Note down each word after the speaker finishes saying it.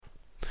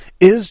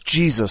Is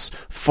Jesus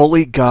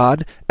fully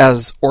God,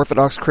 as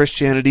Orthodox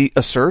Christianity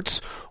asserts,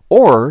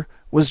 or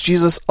was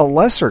Jesus a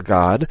lesser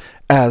God,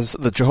 as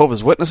the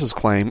Jehovah's Witnesses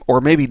claim,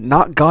 or maybe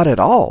not God at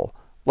all,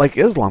 like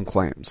Islam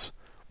claims?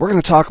 We're going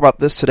to talk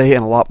about this today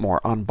and a lot more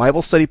on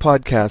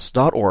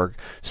BibleStudyPodcast.org,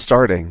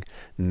 starting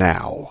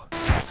now.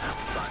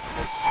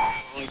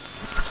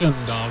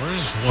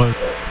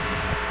 $7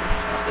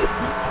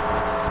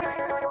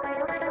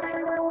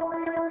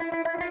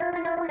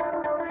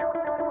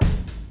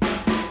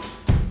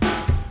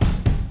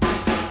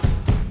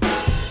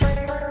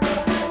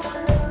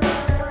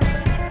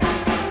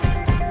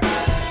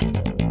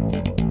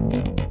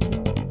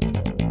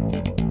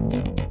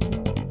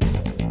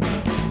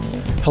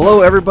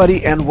 Hello,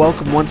 everybody, and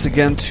welcome once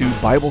again to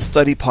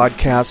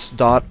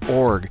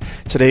BibleStudyPodcast.org.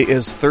 Today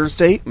is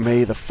Thursday,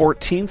 May the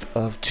 14th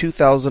of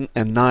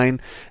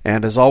 2009,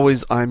 and as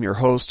always, I'm your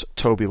host,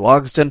 Toby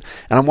Logsdon,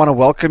 and I want to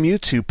welcome you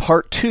to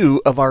part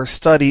 2 of our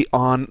study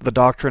on the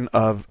doctrine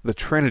of the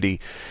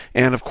Trinity.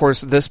 And of course,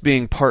 this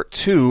being part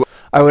 2,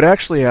 I would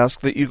actually ask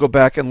that you go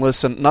back and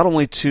listen not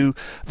only to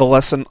the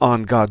lesson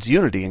on God's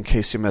unity, in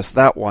case you missed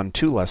that one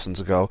 2 lessons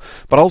ago,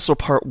 but also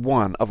part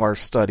 1 of our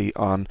study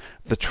on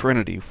the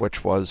Trinity,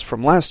 which was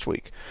from last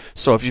week.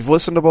 So if you've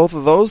listened to both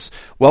of those,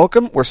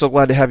 welcome. We're so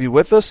glad to have you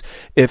with us.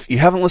 If you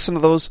haven't listened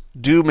to those,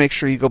 do make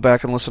sure you go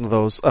back and listen to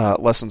those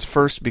lessons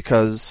first,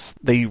 because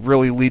they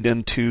really lead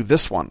into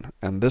this one,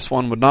 and this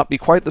one would not be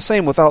quite the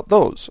same without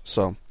those.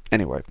 So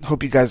anyway,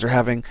 hope you guys are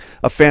having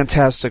a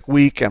fantastic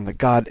week, and that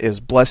God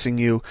is blessing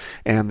you,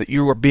 and that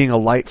you are being a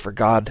light for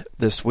God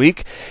this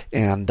week,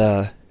 and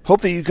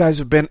hope that you guys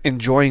have been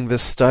enjoying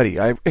this study.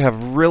 I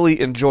have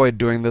really enjoyed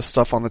doing this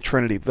stuff on the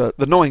Trinity. The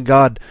Knowing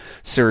God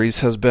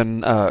series has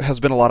been a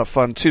lot of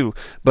fun too,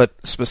 but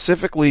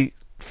specifically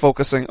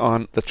focusing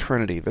on the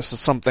Trinity. This is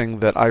something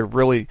that I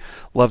really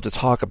love to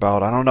talk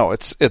about. I don't know.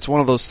 It's one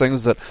of those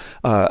things that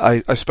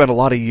I spent a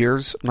lot of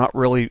years not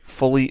really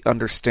fully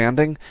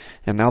understanding,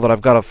 and now that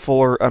I've got a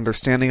fuller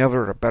understanding of it,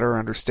 or a better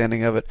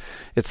understanding of it,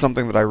 it's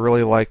something that I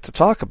really like to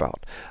talk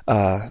about.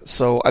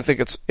 So I think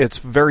it's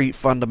very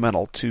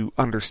fundamental to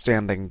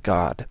understanding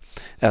God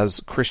as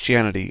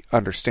Christianity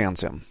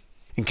understands Him.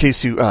 In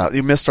case you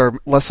missed our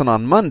lesson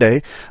on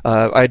Monday,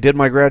 I did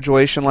my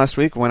graduation last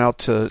week. Went out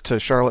to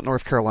Charlotte,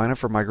 North Carolina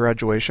for my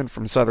graduation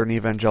from Southern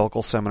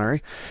Evangelical Seminary.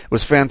 It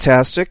was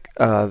fantastic.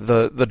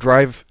 The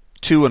drive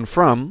to and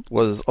from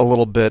was a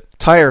little bit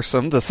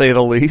tiresome, to say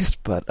the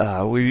least, but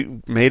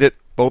we made it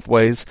both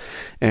ways,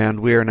 and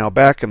we are now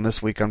back. And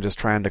this week I'm just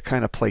trying to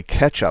kind of play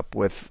catch up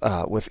with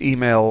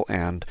email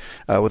and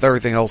with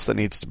everything else that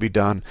needs to be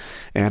done.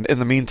 And in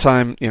the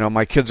meantime,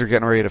 my kids are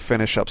getting ready to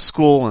finish up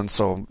school, and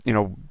so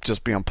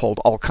just being pulled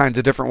all kinds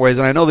of different ways.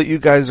 And I know that you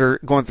guys are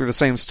going through the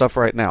same stuff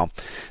right now.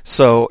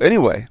 So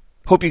anyway,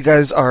 hope you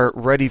guys are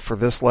ready for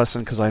this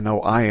lesson, because I know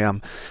I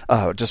am.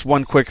 Just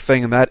one quick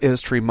thing, and that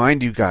is to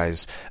remind you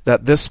guys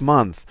that this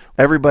month,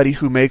 everybody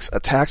who makes a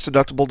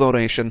tax-deductible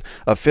donation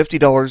of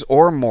 $50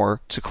 or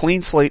more to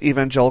Clean Slate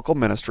Evangelical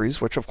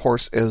Ministries, which of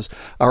course is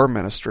our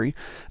ministry,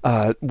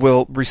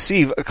 will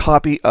receive a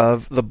copy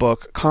of the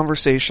book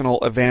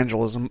Conversational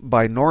Evangelism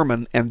by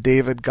Norman and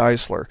David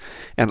Geisler.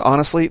 And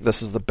honestly,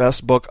 this is the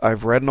best book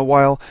I've read in a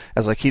while.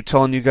 As I keep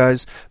telling you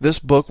guys, this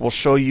book will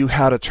show you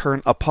how to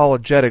turn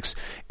apologetics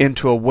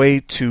into a way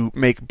to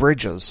make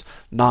bridges,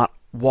 not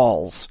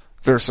walls.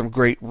 There's some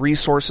great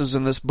resources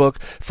in this book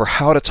for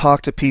how to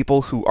talk to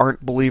people who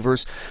aren't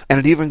believers, and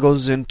it even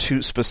goes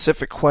into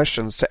specific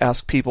questions to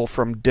ask people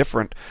from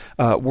different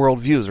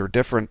worldviews or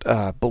different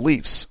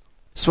beliefs.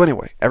 So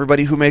anyway,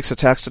 everybody who makes a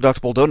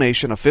tax-deductible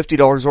donation of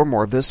 $50 or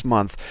more this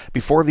month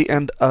before the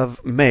end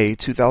of May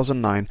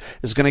 2009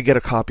 is going to get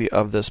a copy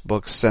of this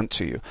book sent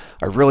to you.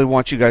 I really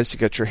want you guys to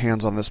get your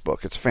hands on this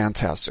book. It's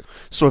fantastic.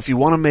 So if you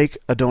want to make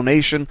a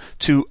donation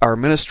to our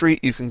ministry,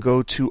 you can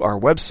go to our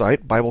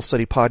website,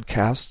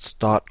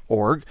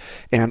 BibleStudyPodcasts.org,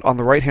 and on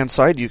the right-hand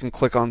side, you can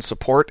click on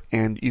Support,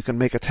 and you can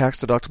make a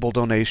tax-deductible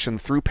donation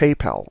through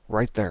PayPal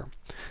right there.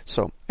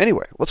 So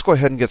anyway, let's go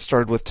ahead and get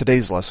started with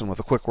today's lesson with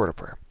a quick word of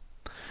prayer.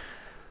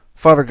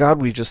 Father God,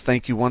 we just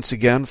thank you once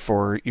again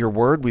for your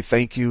word. We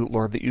thank you,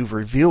 Lord, that you've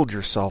revealed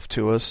yourself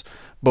to us,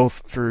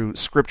 both through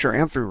Scripture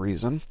and through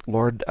reason.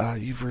 Lord,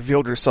 you've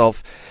revealed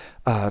yourself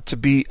to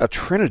be a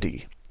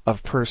trinity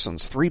of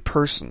persons, 3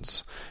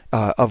 persons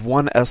of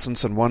one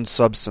essence and one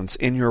substance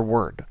in your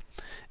word.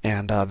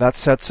 And that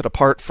sets it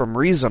apart from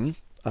reason.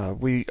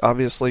 We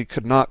obviously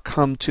could not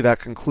come to that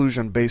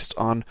conclusion based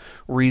on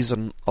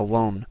reason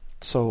alone.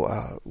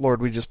 So, Lord,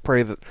 we just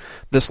pray that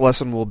this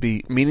lesson will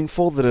be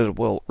meaningful, that it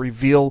will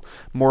reveal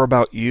more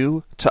about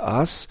you to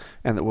us,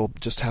 and that we'll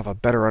just have a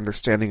better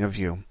understanding of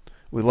you.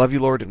 We love you,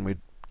 Lord, and we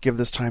give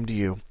this time to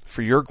you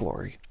for your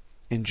glory.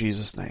 In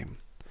Jesus' name,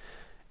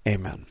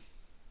 amen.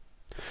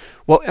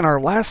 Well, in our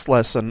last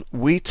lesson,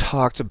 we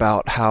talked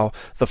about how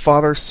the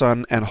Father,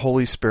 Son, and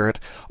Holy Spirit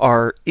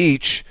are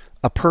each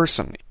a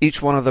person.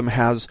 Each one of them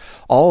has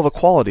all the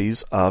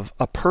qualities of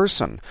a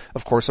person.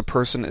 Of course, a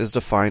person is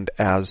defined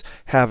as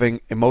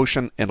having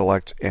emotion,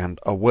 intellect, and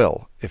a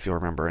will. if you'll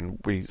remember. And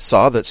we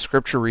saw that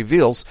Scripture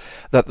reveals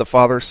that the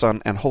Father,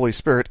 Son, and Holy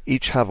Spirit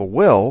each have a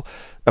will,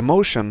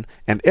 emotion,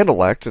 and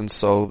intellect, and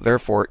so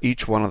therefore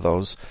each one of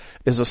those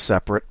is a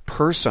separate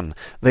person.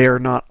 They are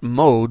not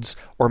modes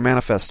or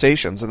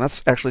manifestations, and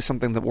that's actually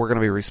something that we're going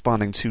to be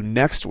responding to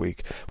next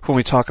week when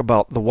we talk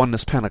about the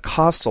Oneness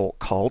Pentecostal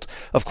cult.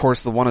 Of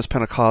course, the Oneness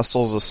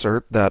Pentecostals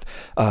assert that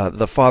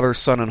the Father,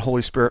 Son, and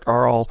Holy Spirit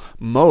are all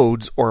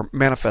modes or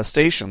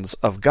manifestations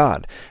of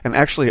God. And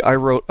actually, I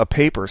wrote a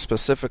paper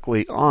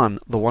specifically on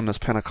the Oneness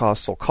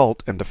Pentecostal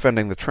cult and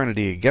defending the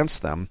Trinity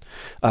against them.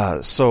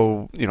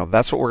 So,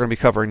 that's what we're going to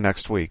be covering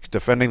next week,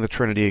 defending the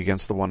Trinity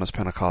against the Oneness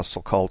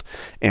Pentecostal cult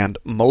and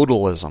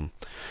modalism.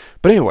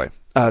 But anyway,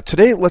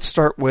 today let's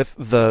start with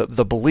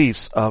the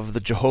beliefs of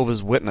the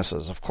Jehovah's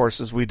Witnesses. Of course,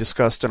 as we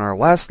discussed in our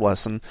last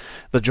lesson,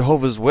 the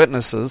Jehovah's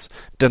Witnesses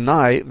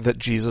deny that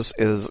Jesus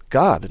is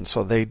God, and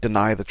so they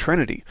deny the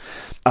Trinity.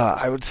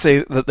 I would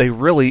say that they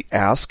really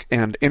ask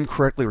and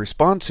incorrectly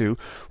respond to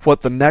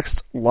what the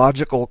next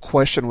logical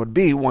question would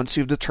be once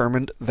you've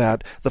determined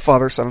that the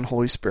Father, Son, and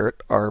Holy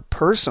Spirit are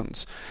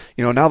persons.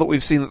 Now that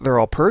we've seen that they're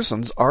all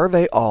persons, are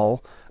they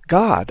all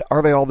God?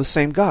 Are they all the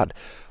same God?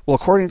 Well,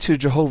 according to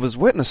Jehovah's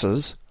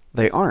Witnesses,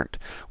 they aren't.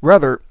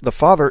 Rather, the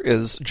Father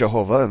is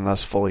Jehovah and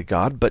thus fully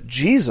God, but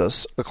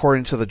Jesus,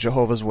 according to the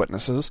Jehovah's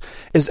Witnesses,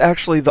 is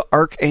actually the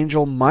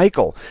Archangel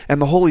Michael,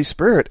 and the Holy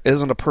Spirit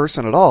isn't a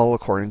person at all,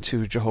 according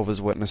to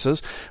Jehovah's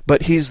Witnesses,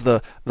 but he's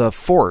the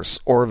force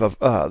or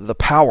the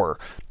power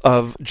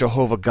of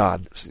Jehovah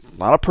God.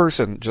 Not a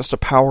person, just a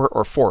power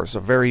or force, a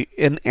very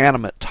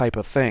inanimate type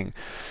of thing.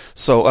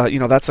 So,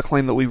 that's a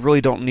claim that we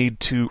really don't need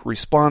to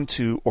respond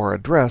to or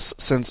address,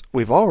 since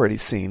we've already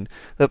seen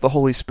that the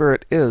Holy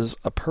Spirit is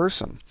a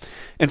person.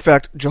 In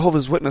fact,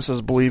 Jehovah's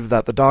Witnesses believe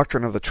that the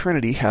doctrine of the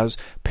Trinity has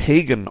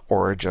pagan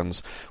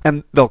origins,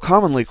 and they'll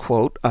commonly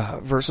quote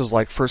verses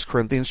like 1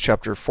 Corinthians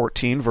chapter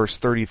 14, verse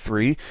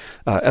 33,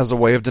 as a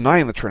way of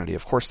denying the Trinity.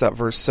 Of course, that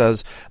verse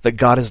says that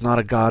God is not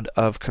a God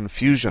of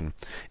confusion.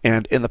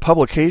 And in the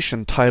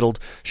publication titled,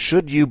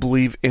 "Should You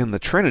Believe in the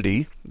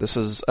Trinity?" This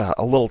is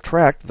a little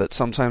tract that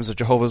sometimes a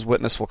Jehovah's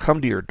Witness will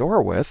come to your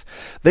door with.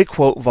 They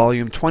quote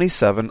volume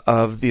 27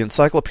 of the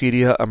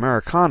Encyclopedia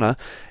Americana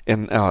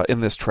in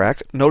this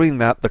tract, noting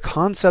that the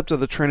concept of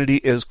the Trinity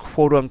is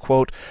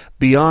quote-unquote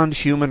beyond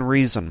human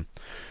reason.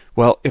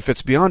 Well, if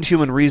it's beyond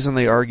human reason,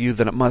 they argue,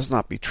 then it must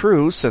not be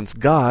true, since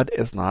God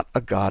is not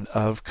a God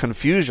of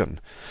confusion.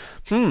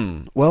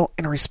 Well,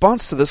 in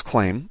response to this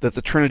claim that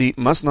the Trinity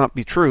must not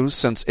be true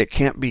since it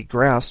can't be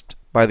grasped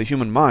by the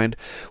human mind,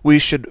 we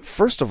should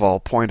first of all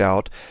point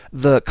out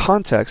the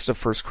context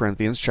of 1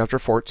 Corinthians chapter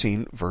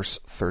 14, verse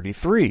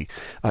 33.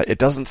 It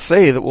doesn't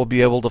say that we'll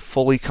be able to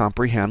fully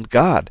comprehend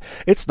God.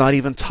 It's not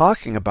even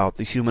talking about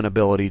the human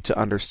ability to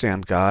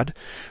understand God.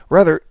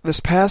 Rather, this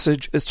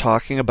passage is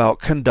talking about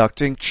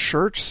conducting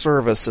church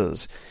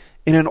services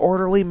in an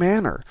orderly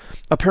manner.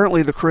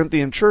 Apparently, the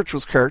Corinthian church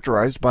was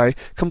characterized by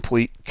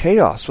complete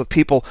chaos, with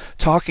people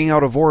talking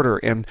out of order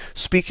and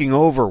speaking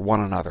over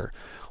one another.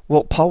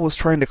 Well, Paul was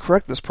trying to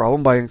correct this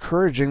problem by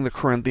encouraging the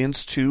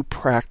Corinthians to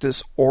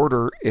practice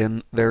order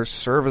in their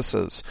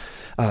services.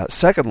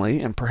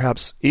 Secondly, and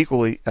perhaps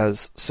equally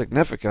as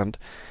significant,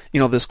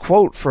 this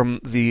quote from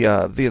the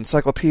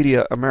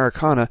Encyclopedia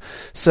Americana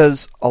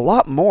says a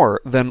lot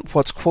more than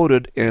what's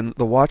quoted in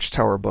the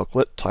Watchtower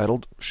booklet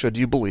titled, "Should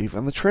You Believe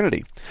in the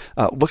Trinity?"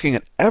 Looking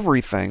at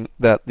everything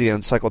that the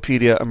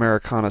Encyclopedia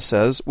Americana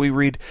says, we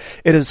read,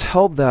 "It is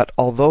held that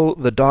although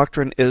the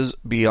doctrine is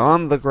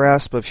beyond the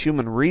grasp of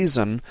human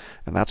reason,"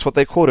 and that's what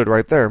they quoted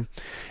right there,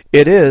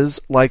 "it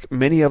is, like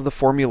many of the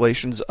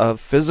formulations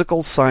of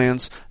physical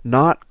science,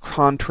 not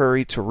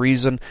contrary to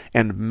reason,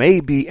 and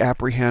may be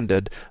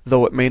apprehended,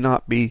 though it may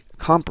not be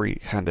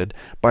comprehended,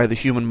 by the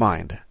human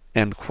mind."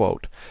 End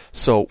quote.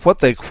 So what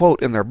they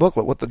quote in their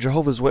booklet, what the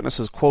Jehovah's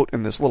Witnesses quote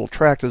in this little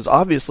tract, is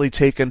obviously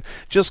taken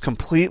just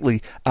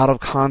completely out of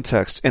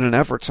context in an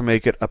effort to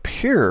make it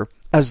appear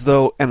as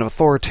though an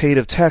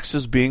authoritative text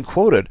is being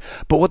quoted.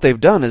 But what they've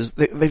done is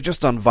they've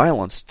just done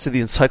violence to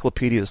the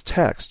encyclopedia's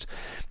text.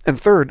 And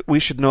third,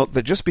 we should note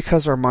that just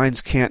because our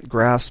minds can't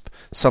grasp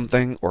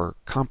something or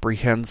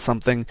comprehend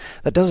something,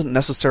 that doesn't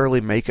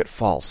necessarily make it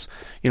false.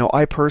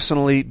 I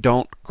personally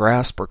don't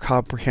grasp or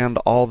comprehend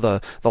all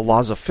the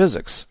laws of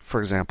physics,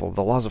 for example,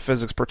 the laws of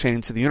physics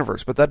pertaining to the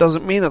universe, but that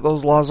doesn't mean that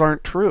those laws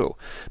aren't true.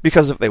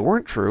 Because if they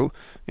weren't true,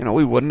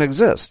 we wouldn't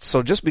exist.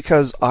 So just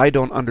because I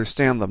don't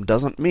understand them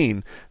doesn't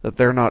mean that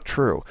they're not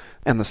true.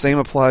 And the same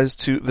applies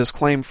to this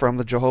claim from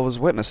the Jehovah's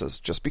Witnesses.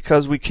 Just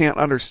because we can't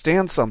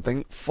understand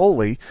something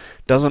fully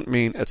doesn't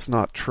mean it's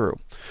not true.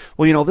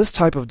 Well, this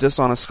type of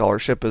dishonest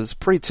scholarship is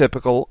pretty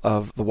typical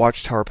of the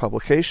Watchtower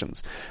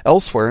publications.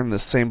 Elsewhere in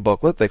this same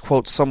booklet, they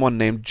quote someone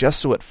named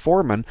Jesuit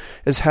Foreman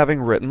as having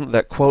written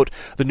that, quote,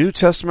 "The New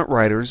Testament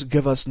writers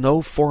give us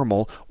no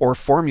formal or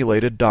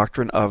formulated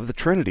doctrine of the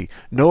Trinity,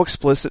 no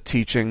explicit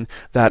teaching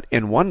that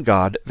in one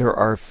God there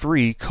are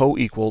three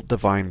co-equal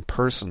divine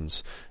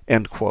persons."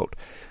 End quote.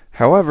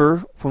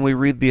 However, when we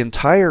read the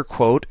entire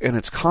quote in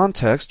its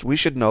context, we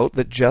should note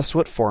that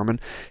Jesuit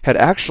Foreman had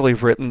actually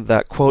written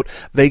that, quote,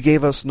 "They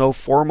gave us no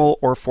formal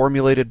or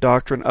formulated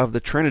doctrine of the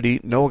Trinity,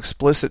 no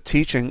explicit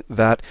teaching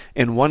that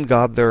in one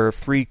God there are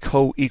three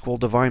co-equal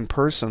divine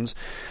persons,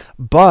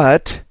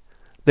 but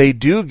they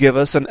do give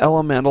us an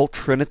elemental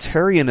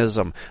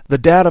Trinitarianism, the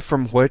data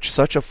from which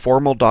such a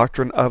formal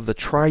doctrine of the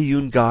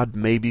triune God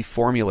may be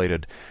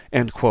formulated,"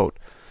 end quote.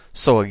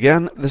 So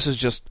again, this is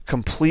just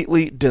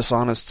completely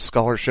dishonest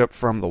scholarship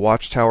from the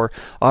Watchtower.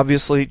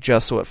 Obviously,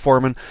 Jesuit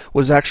Foreman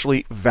was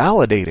actually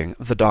validating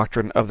the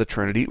doctrine of the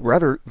Trinity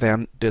rather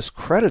than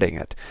discrediting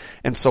it.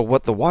 And so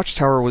what the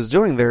Watchtower was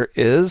doing there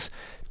is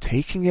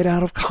taking it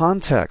out of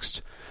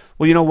context.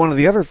 Well, one of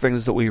the other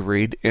things that we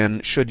read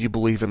in Should You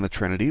Believe in the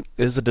Trinity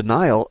is a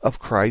denial of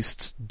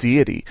Christ's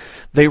deity.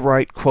 They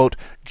write, quote,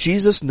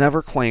 "Jesus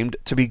never claimed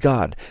to be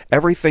God.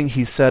 Everything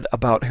he said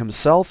about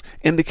himself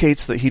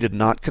indicates that he did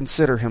not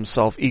consider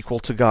himself equal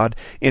to God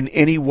in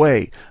any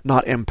way,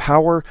 not in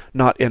power,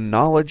 not in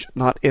knowledge,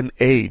 not in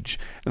age."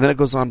 And then it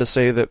goes on to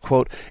say that,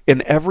 quote,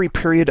 "In every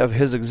period of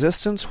his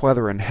existence,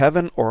 whether in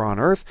heaven or on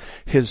earth,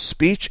 his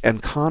speech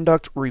and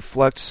conduct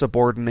reflect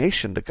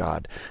subordination to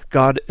God.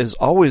 God is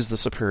always the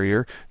superior,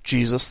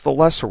 Jesus the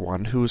lesser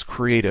one who is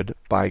created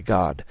by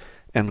God,"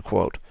 end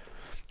quote.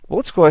 Well,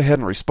 let's go ahead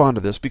and respond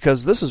to this,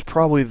 because this is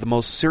probably the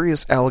most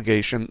serious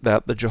allegation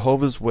that the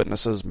Jehovah's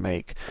Witnesses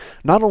make,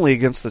 not only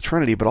against the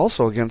Trinity, but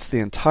also against the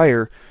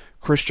entire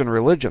Christian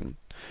religion.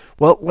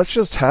 Well, let's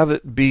just have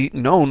it be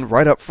known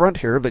right up front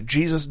here that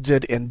Jesus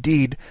did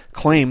indeed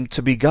claim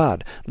to be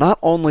God, not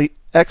only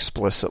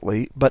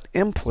explicitly, but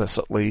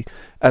implicitly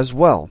as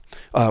well.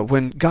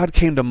 When God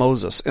came to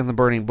Moses in the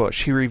burning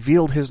bush, he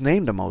revealed his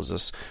name to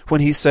Moses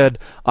when he said,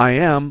 "I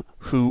am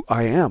who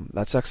I am."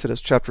 That's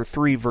Exodus chapter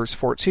 3, verse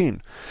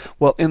 14.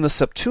 Well, in the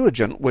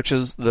Septuagint, which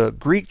is the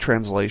Greek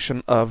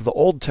translation of the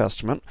Old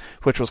Testament,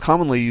 which was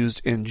commonly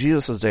used in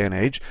Jesus' day and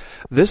age,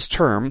 this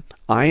term,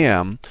 "I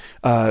am,"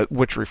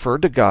 which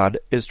referred to God,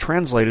 is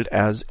translated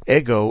as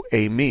ego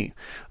eimi.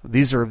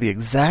 These are the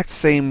exact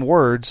same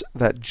words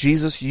that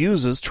Jesus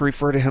uses to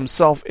refer to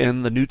himself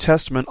in the New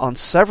Testament on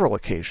several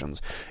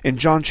occasions. In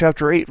John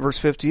chapter 8, verse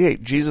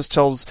 58, Jesus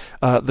tells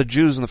the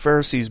Jews and the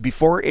Pharisees,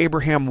 "Before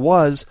Abraham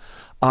was,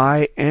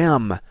 I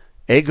am."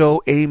 Ego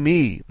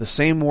eimi, the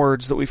same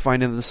words that we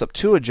find in the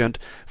Septuagint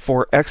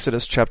for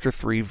Exodus chapter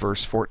 3,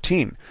 verse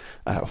 14.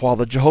 While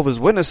the Jehovah's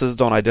Witnesses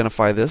don't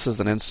identify this as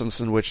an instance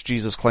in which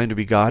Jesus claimed to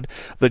be God,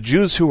 the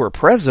Jews who were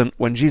present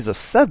when Jesus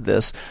said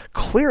this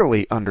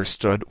clearly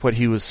understood what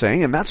he was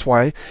saying, and that's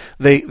why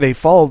they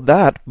followed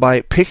that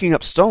by picking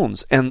up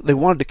stones, and they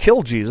wanted to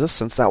kill Jesus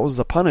since that was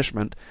the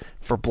punishment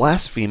for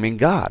blaspheming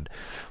God.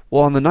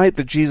 Well, on the night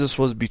that Jesus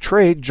was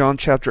betrayed, John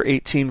chapter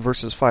 18,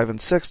 verses 5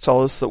 and 6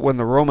 tell us that when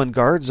the Roman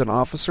guards and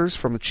officers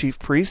from the chief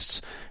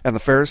priests and the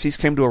Pharisees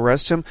came to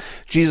arrest him,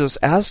 Jesus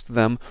asked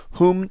them,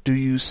 "Whom do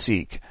you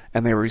seek?"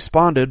 And they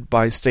responded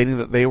by stating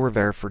that they were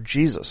there for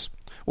Jesus.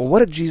 Well, what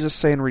did Jesus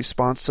say in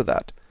response to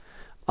that?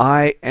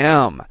 "I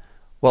am."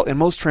 Well, in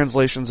most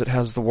translations it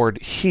has the word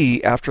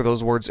he after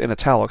those words in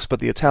italics,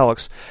 but the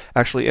italics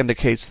actually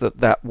indicates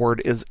that that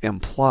word is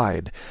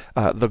implied.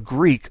 The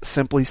Greek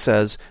simply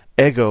says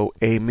ego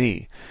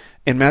eimi.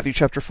 In Matthew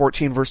chapter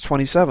 14, verse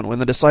 27, when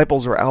the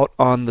disciples are out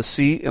on the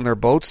sea in their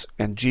boats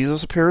and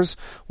Jesus appears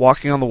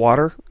walking on the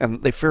water,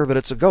 and they fear that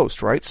it's a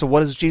ghost, right? So what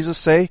does Jesus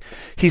say?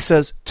 He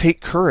says, "Take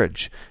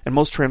courage." And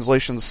most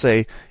translations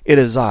say, "It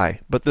is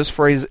I." But this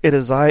phrase, "it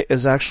is I,"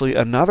 is actually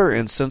another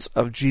instance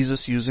of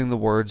Jesus using the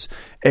words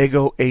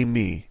ego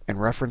eimi in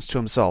reference to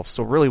himself.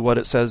 So really what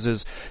it says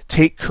is,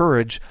 "Take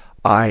courage,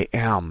 I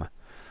am."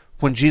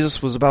 When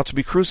Jesus was about to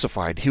be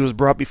crucified, he was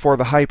brought before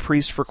the high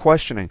priest for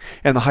questioning,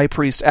 and the high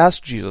priest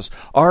asked Jesus,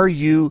 "Are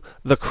you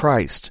the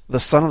Christ,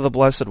 the Son of the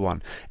Blessed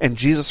One?" And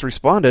Jesus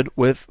responded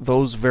with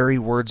those very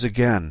words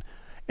again,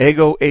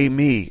 ego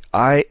eimi,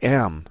 I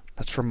am.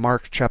 That's from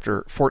Mark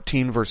chapter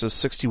 14, verses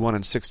 61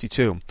 and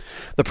 62.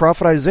 The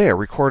prophet Isaiah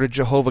recorded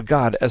Jehovah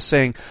God as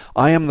saying,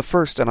 "I am the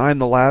first and I am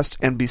the last,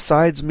 and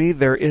besides me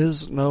there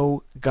is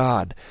no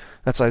God."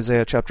 That's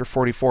Isaiah chapter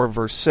 44,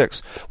 verse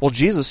 6. Well,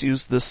 Jesus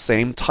used this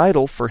same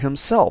title for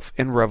himself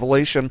in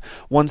Revelation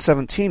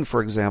 1:17,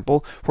 for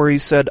example, where he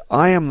said,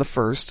 "I am the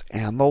first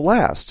and the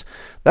last."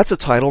 That's a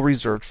title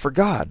reserved for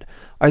God.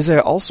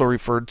 Isaiah also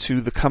referred to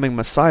the coming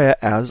Messiah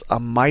as a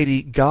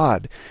mighty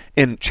God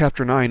in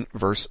chapter 9,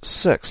 verse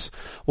 6.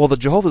 Well, the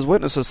Jehovah's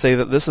Witnesses say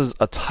that this is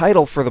a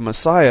title for the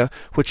Messiah,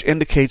 which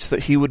indicates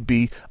that he would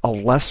be a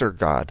lesser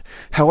God.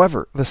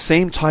 However, the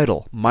same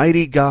title,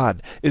 mighty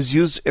God, is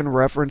used in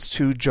reference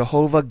to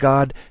Jehovah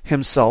God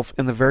himself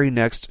in the very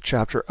next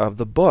chapter of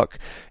the book,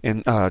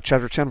 in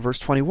chapter 10, verse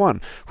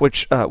 21,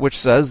 which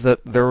says that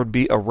there would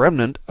be a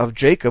remnant of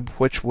Jacob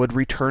which would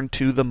return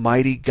to the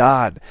mighty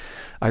God.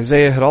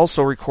 Isaiah had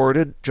also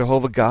recorded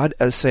Jehovah God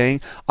as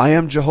saying, "I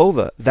am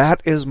Jehovah,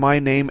 that is my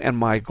name, and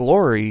my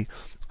glory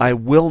I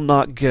will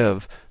not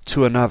give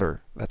to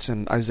another," That's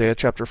in Isaiah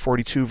chapter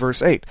 42,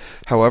 verse 8.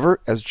 However,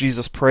 as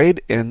Jesus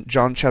prayed in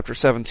John chapter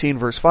 17,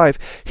 verse 5,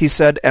 he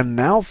said, "And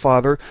now,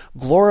 Father,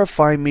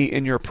 glorify me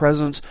in your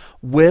presence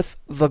with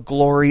the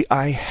glory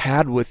I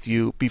had with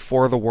you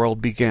before the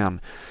world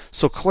began."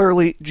 So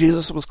clearly,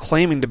 Jesus was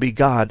claiming to be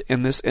God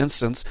in this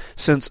instance,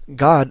 since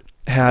God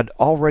had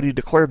already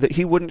declared that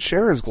he wouldn't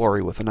share his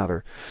glory with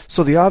another.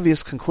 So the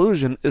obvious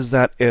conclusion is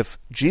that if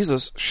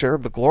Jesus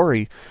shared the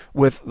glory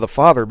with the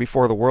Father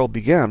before the world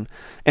began,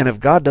 and if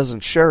God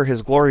doesn't share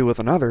his glory with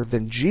another,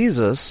 then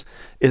Jesus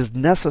is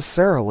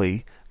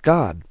necessarily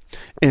God.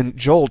 In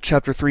Joel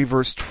chapter 3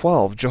 verse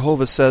 12,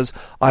 Jehovah says,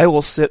 "I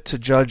will sit to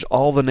judge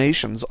all the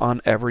nations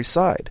on every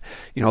side."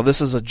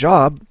 This is a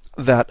job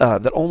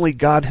that only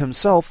God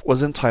himself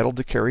was entitled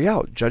to carry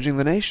out, judging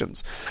the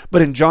nations.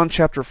 But in John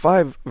chapter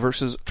 5,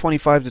 verses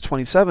 25 to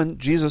 27,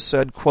 Jesus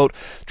said, quote,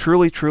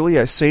 "Truly, truly,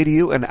 I say to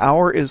you, an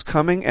hour is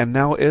coming, and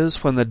now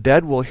is, when the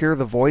dead will hear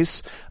the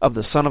voice of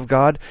the Son of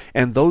God,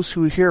 and those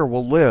who hear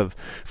will live.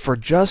 For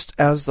just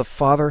as the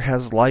Father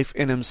has life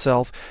in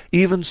himself,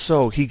 even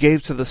so he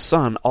gave to the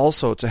Son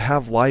also to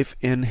have life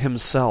in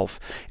himself.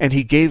 And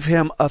he gave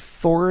him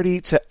authority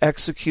to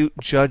execute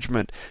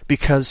judgment,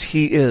 because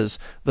he is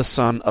the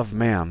Son of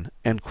Man."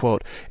 End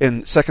quote.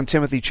 In 2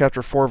 Timothy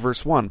chapter 4,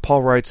 verse 1,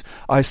 Paul writes,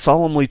 "I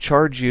solemnly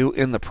charge you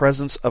in the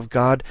presence of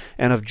God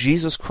and of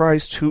Jesus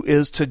Christ, who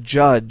is to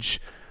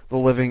judge the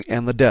living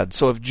and the dead."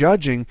 So if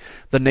judging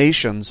the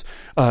nations,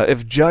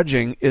 if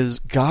judging is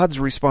God's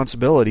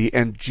responsibility,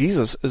 and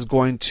Jesus is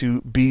going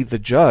to be the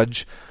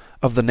judge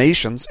of the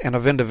nations and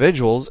of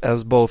individuals,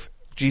 as both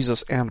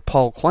Jesus and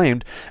Paul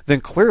claimed,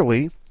 then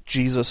clearly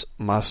Jesus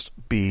must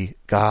be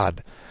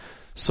God.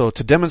 So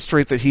to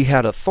demonstrate that he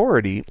had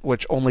authority,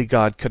 which only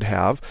God could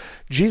have,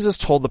 Jesus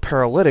told the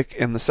paralytic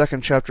in the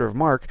 2nd chapter of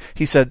Mark,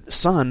 he said,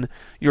 "Son,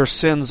 your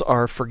sins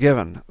are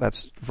forgiven."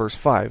 That's verse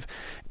 5.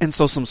 And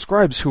so some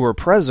scribes who were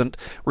present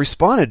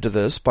responded to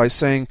this by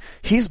saying,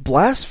 "He's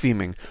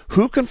blaspheming.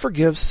 Who can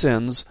forgive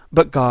sins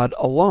but God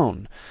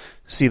alone?"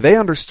 See, they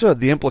understood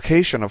the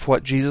implication of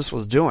what Jesus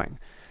was doing.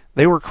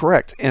 They were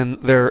correct in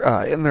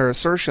their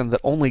assertion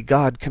that only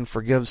God can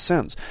forgive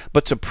sins.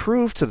 But to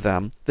prove to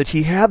them that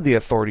he had the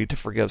authority to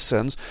forgive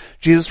sins,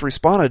 Jesus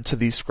responded to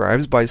these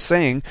scribes by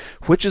saying,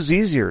 "Which is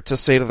easier, to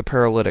say to the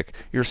paralytic,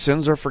 'Your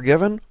sins are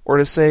forgiven,' or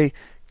to say,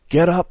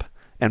 'Get up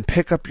and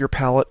pick up your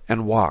pallet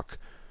and walk'?"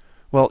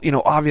 Well,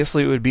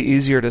 obviously it would be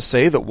easier to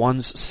say that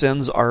one's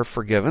sins are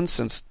forgiven,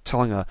 since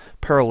telling a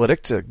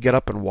paralytic to get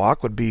up and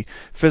walk would be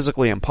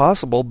physically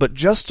impossible. But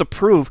just to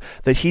prove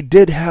that he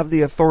did have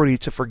the authority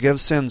to forgive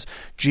sins,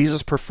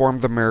 Jesus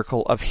performed the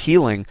miracle of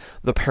healing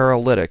the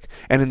paralytic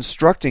and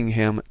instructing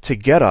him to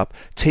get up,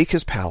 take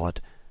his pallet,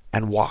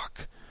 and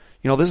walk.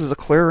 This is a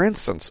clear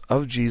instance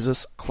of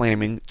Jesus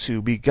claiming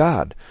to be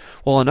God.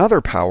 Well, another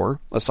power,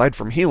 aside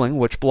from healing,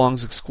 which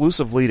belongs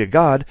exclusively to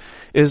God,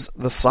 is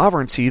the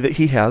sovereignty that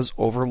he has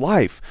over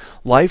life.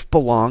 Life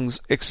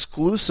belongs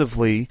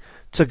exclusively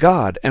to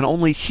God, and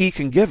only he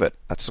can give it.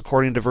 That's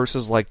according to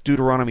verses like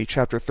Deuteronomy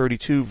chapter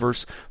 32,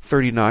 verse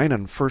 39,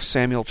 and 1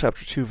 Samuel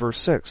chapter 2, verse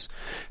 6.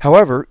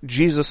 However,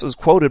 Jesus is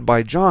quoted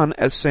by John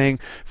as saying,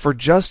 "For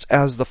just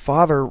as the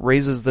Father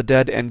raises the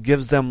dead and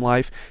gives them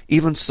life,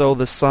 even so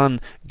the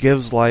Son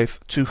gives life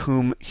to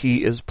whom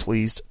he is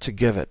pleased to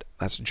give it."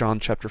 That's John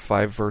chapter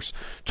 5, verse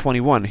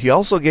 21. He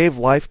also gave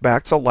life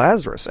back to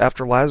Lazarus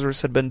after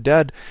Lazarus had been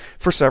dead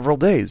for several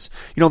days.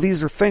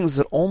 These are things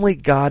that only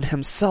God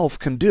himself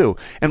can do.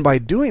 And by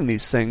doing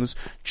these things,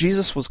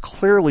 Jesus was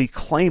clearly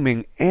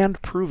claiming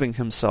and proving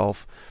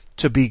himself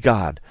to be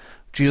God.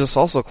 Jesus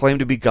also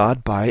claimed to be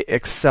God by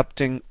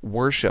accepting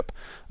worship.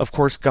 Of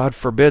course, God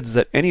forbids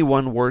that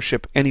anyone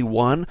worship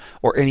anyone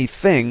or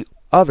anything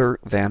other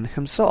than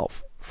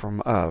himself.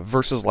 From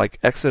verses like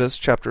Exodus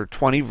chapter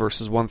 20,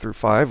 verses 1 through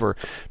 5, or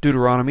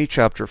Deuteronomy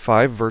chapter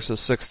 5, verses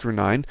 6 through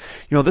 9.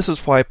 This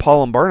is why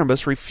Paul and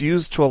Barnabas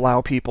refused to allow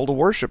people to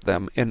worship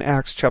them in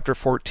Acts chapter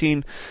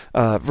 14,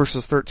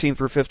 verses 13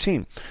 through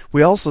 15.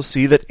 We also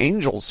see that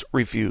angels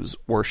refuse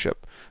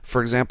worship.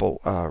 For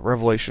example,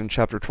 Revelation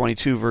chapter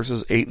 22,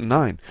 verses 8 and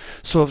 9.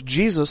 So if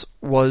Jesus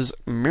was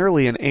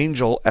merely an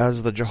angel,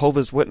 as the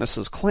Jehovah's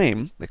Witnesses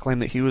claim, they claim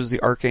that he was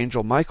the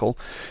archangel Michael,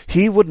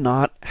 he would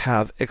not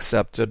have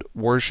accepted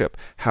worship.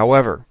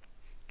 However,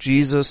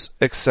 Jesus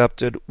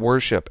accepted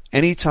worship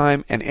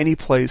anytime and any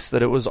place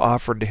that it was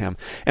offered to him.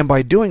 And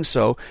by doing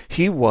so,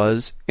 he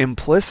was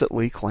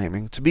implicitly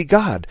claiming to be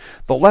God.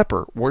 The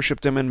leper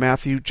worshipped him in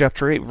Matthew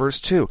chapter 8, verse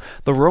 2.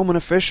 The Roman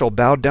official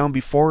bowed down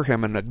before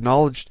him and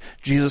acknowledged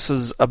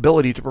Jesus'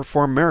 ability to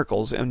perform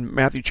miracles in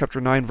Matthew chapter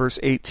 9, verse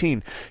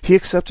 18. He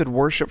accepted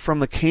worship from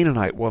the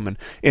Canaanite woman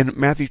in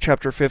Matthew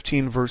chapter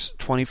 15, verse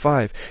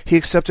 25. He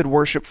accepted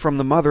worship from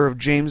the mother of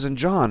James and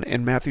John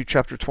in Matthew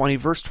chapter 20,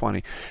 verse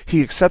 20.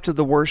 He accepted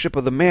the worship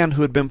of the man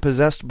who had been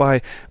possessed by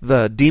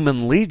the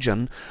demon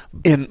Legion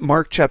in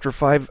Mark chapter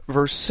 5,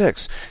 verse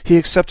 6. He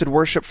accepted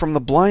worship from the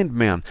blind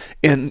man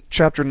in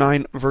chapter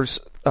 9, verse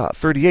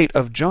 38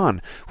 of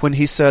John, when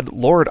he said,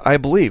 "Lord, I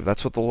believe."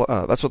 That's what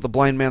the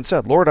blind man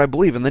said. "Lord, I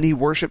believe," and then he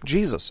worshipped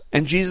Jesus,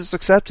 and Jesus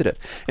accepted it.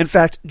 In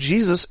fact,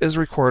 Jesus is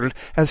recorded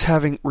as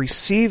having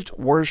received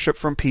worship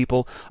from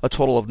people a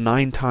total of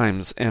 9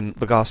 times in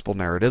the gospel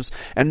narratives,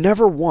 and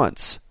never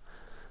once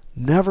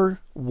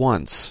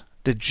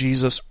did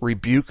Jesus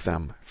rebuke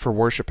them for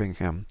worshiping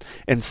him.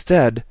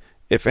 Instead,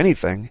 if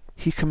anything,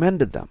 he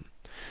commended them.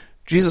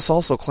 Jesus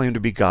also claimed to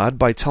be God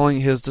by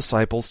telling his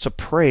disciples to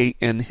pray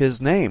in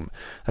his name.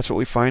 That's what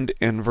we find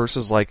in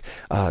verses like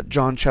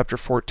John chapter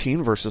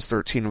 14, verses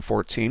 13 and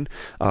 14,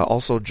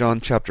 also John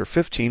chapter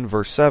 15,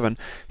 verse 7.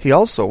 He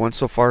also went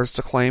so far as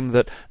to claim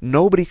that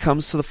nobody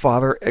comes to the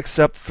Father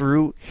except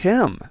through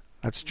him.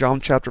 That's John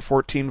chapter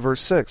 14,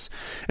 verse 6.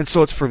 And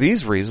so it's for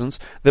these reasons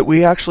that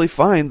we actually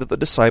find that the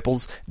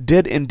disciples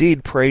did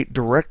indeed pray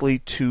directly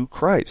to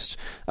Christ.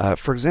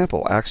 For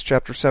example, Acts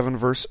chapter 7,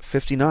 verse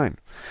 59.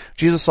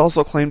 Jesus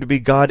also claimed to be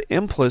God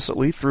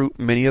implicitly through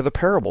many of the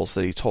parables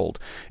that he told.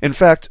 In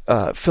fact,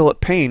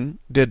 Philip Payne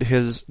did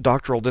his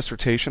doctoral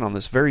dissertation on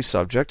this very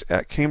subject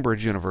at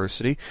Cambridge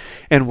University,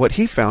 and what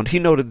he found, he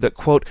noted that,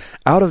 quote,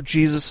 out of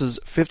Jesus'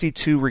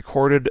 52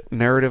 recorded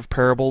narrative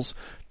parables,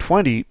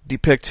 20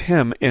 depict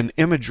him in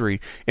imagery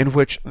in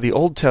which the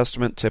Old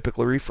Testament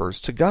typically refers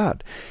to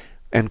God,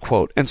 end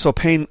quote. And so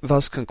Payne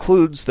thus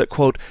concludes that,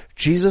 quote,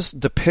 Jesus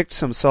depicts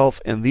himself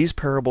in these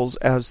parables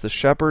as the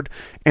shepherd,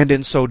 and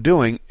in so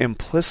doing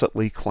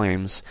implicitly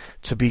claims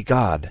to be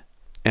God,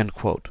 end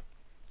quote.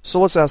 So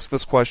let's ask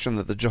this question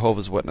that the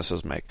Jehovah's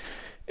Witnesses make.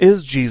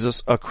 Is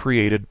Jesus a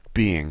created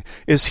being?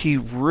 Is he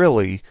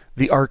really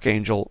the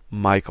Archangel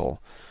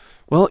Michael?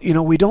 Well,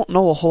 we don't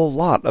know a whole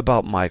lot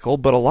about Michael,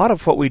 but a lot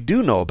of what we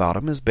do know about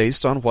him is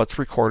based on what's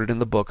recorded in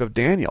the book of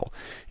Daniel.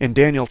 In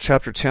Daniel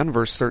chapter 10,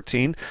 verse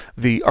 13,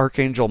 the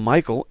Archangel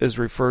Michael is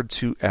referred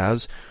to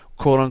as,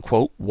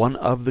 quote-unquote, one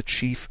of the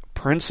chief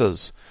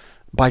princes.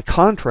 By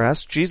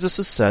contrast, Jesus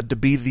is said to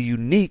be the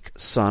unique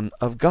Son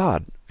of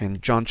God. In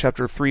John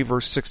chapter 3,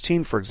 verse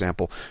 16, for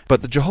example.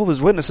 But the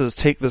Jehovah's Witnesses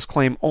take this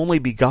claim only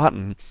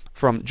begotten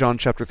from John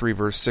chapter 3,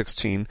 verse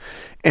 16,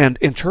 and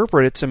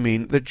interpret it to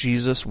mean that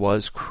Jesus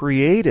was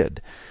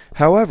created.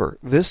 However,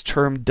 this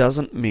term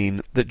doesn't mean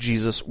that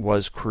Jesus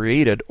was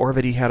created or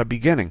that he had a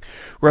beginning.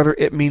 Rather,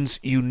 it means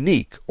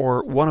unique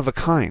or one of a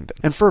kind.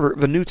 And further,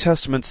 the New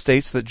Testament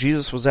states that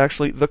Jesus was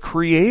actually the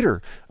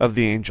creator of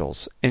the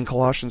angels in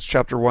Colossians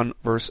chapter 1,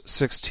 verse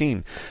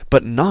 16,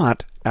 but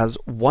not as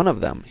one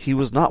of them. He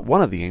was not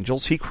one of the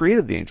angels. He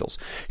created the angels.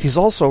 He's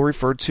also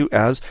referred to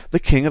as the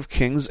King of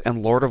Kings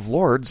and Lord of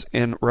Lords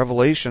in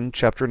Revelation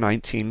chapter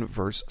 19,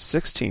 verse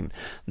 16,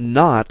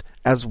 not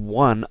as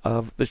one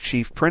of the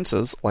chief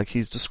princes, like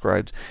he's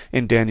described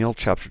in Daniel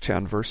chapter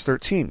 10, verse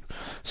 13.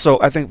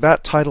 So I think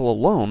that title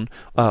alone,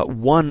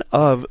 one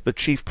of the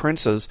chief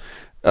princes,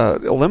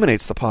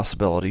 eliminates the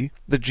possibility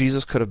that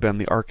Jesus could have been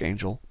the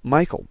Archangel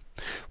Michael.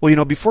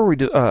 Well, before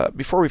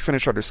we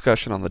finish our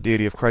discussion on the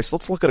deity of Christ,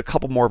 let's look at a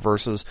couple more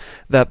verses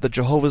that the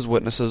Jehovah's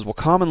Witnesses will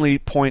commonly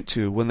point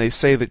to when they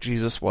say that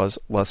Jesus was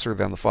lesser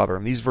than the Father.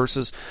 And these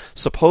verses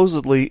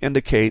supposedly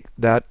indicate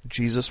that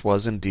Jesus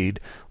was indeed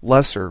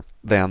lesser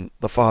than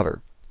the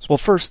Father. Well,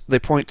 first, they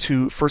point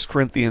to 1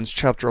 Corinthians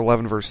chapter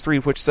 11, verse 3,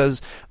 which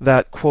says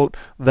that, quote,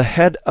 the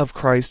head of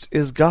Christ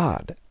is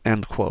God,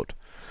 end quote.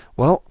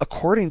 Well,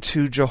 according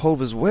to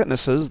Jehovah's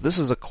Witnesses, this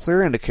is a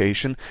clear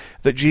indication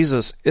that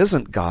Jesus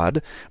isn't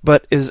God,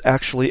 but is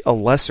actually a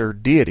lesser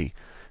deity.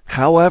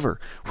 However,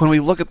 when we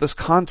look at this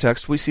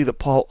context, we see that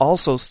Paul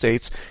also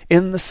states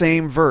in the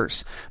same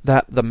verse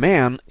that the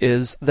man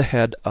is the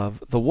head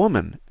of the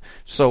woman.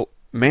 So,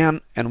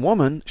 man and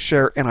woman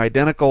share an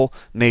identical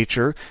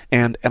nature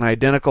and an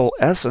identical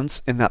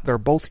essence in that they're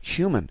both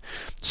human.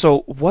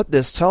 So what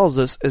this tells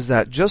us is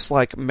that just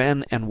like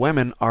men and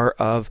women are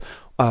of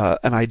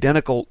an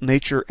identical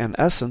nature and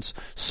essence,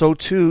 so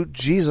too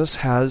Jesus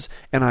has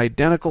an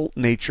identical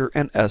nature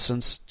and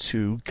essence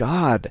to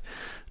God.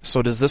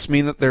 So does this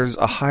mean that there's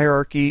a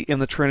hierarchy in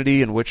the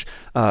Trinity in which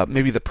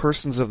maybe the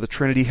persons of the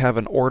Trinity have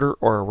an order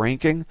or a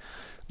ranking?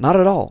 Not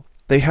at all.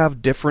 They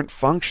have different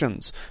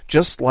functions,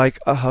 just like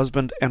a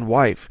husband and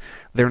wife.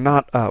 They're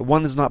not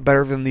one is not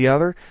better than the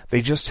other.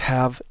 They just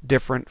have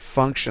different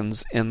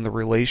functions in the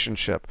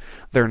relationship.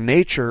 Their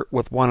nature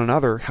with one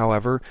another,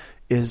 however,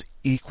 is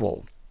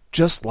equal,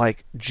 just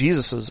like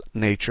Jesus'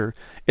 nature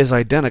is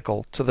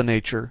identical to the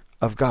nature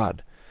of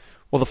God.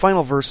 Well, the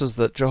final verses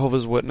that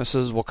Jehovah's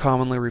Witnesses will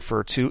commonly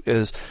refer to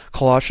is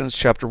Colossians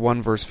chapter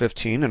 1, verse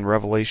 15 and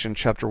Revelation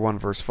chapter 1,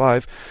 verse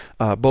 5,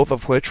 both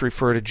of which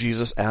refer to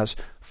Jesus as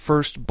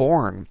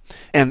firstborn.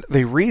 And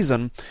they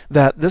reason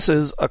that this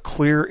is a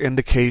clear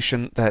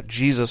indication that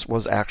Jesus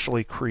was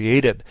actually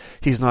created.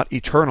 He's not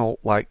eternal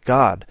like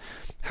God.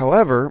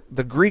 However,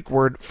 the Greek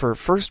word for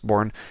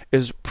firstborn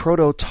is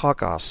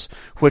prototokos,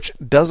 which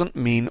doesn't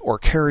mean or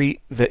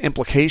carry the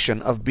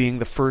implication of being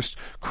the first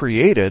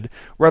created.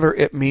 Rather,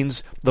 it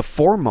means the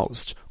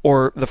foremost,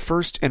 or the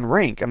first in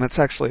rank, and that's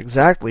actually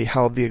exactly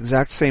how the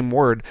exact same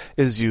word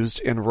is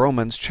used in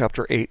Romans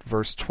chapter 8,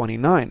 verse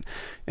 29.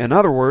 In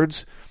other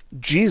words,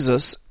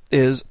 Jesus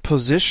is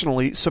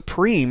positionally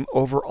supreme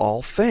over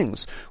all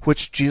things,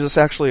 which Jesus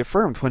actually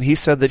affirmed when he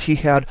said that he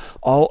had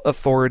all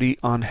authority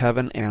on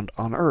heaven and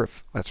on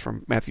earth. That's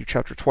from Matthew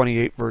chapter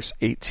 28, verse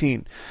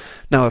 18.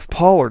 Now, if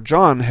Paul or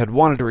John had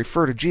wanted to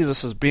refer to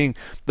Jesus as being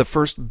the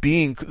first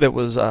being that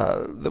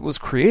was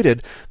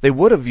created, they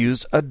would have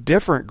used a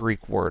different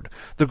Greek word,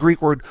 the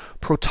Greek word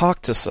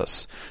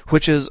protoktisis,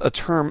 which is a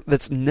term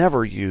that's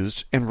never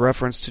used in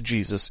reference to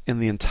Jesus in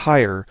the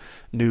entire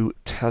New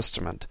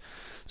Testament.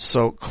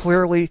 So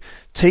clearly,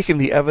 taking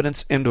the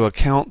evidence into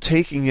account,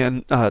 taking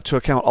into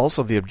account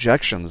also the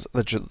objections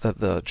that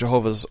the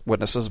Jehovah's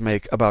Witnesses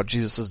make about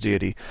Jesus'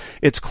 deity,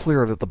 it's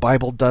clear that the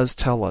Bible does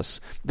tell us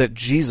that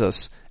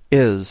Jesus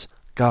is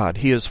God.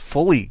 He is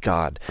fully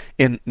God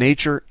in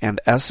nature and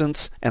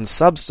essence and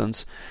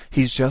substance.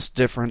 He's just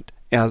different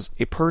as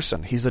a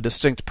person. He's a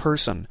distinct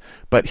person,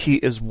 but he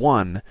is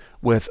one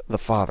with the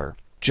Father,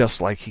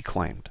 just like he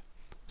claimed.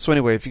 So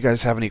anyway, if you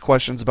guys have any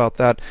questions about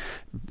that,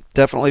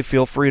 definitely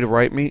feel free to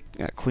write me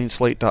at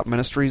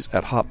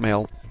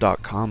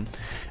cleanslate.ministries@hotmail.com.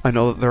 I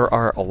know that there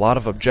are a lot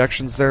of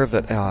objections there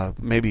that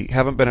maybe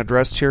haven't been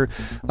addressed here.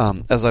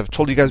 As I've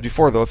told you guys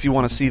before, though, if you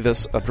want to see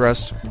this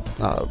addressed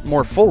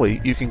more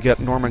fully, you can get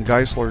Norman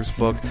Geisler's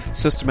book,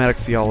 Systematic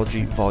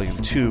Theology, Volume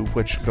 2,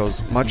 which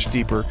goes much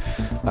deeper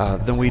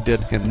than we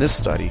did in this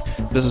study.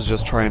 This is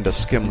just trying to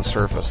skim the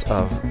surface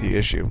of the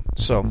issue.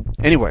 So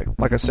anyway,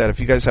 like I said,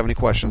 if you guys have any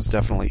questions,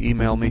 definitely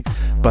email me.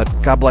 But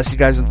God bless you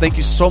guys, and thank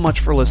you so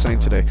much for listening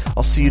today.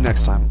 I'll see you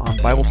next time on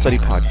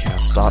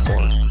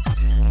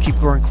BibleStudyPodcast.org. Keep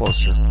growing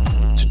closer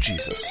to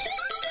Jesus.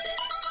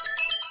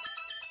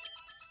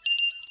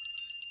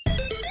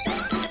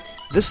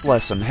 This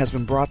lesson has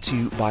been brought to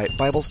you by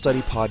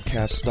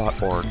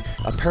BibleStudyPodcast.org,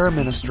 a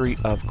paraministry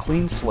of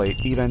Clean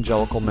Slate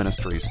Evangelical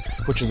Ministries,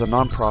 which is a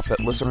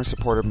nonprofit,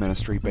 listener-supported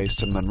ministry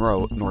based in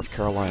Monroe, North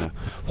Carolina.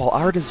 While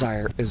our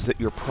desire is that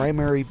your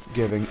primary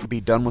giving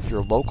be done with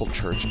your local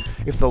church,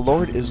 if the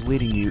Lord is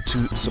leading you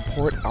to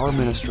support our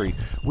ministry,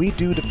 we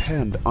do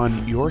depend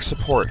on your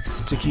support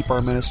to keep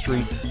our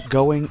ministry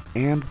going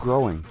and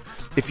growing.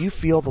 If you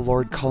feel the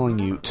Lord calling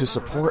you to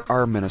support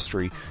our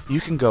ministry, you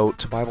can go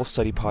to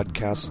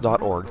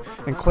BibleStudyPodcast.org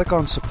and click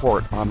on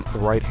Support on the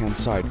right-hand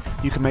side.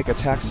 You can make a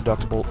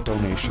tax-deductible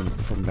donation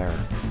from there.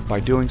 By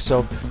doing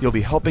so, you'll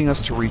be helping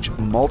us to reach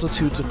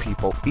multitudes of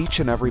people each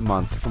and every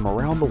month from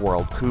around the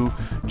world who,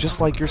 just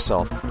like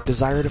yourself,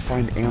 desire to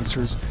find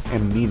answers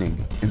and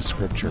meaning in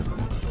Scripture.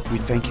 We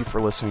thank you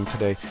for listening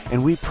today,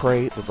 and we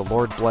pray that the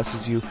Lord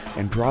blesses you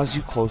and draws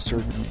you closer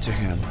to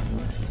Him.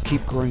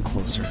 Keep growing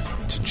closer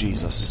to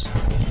Jesus.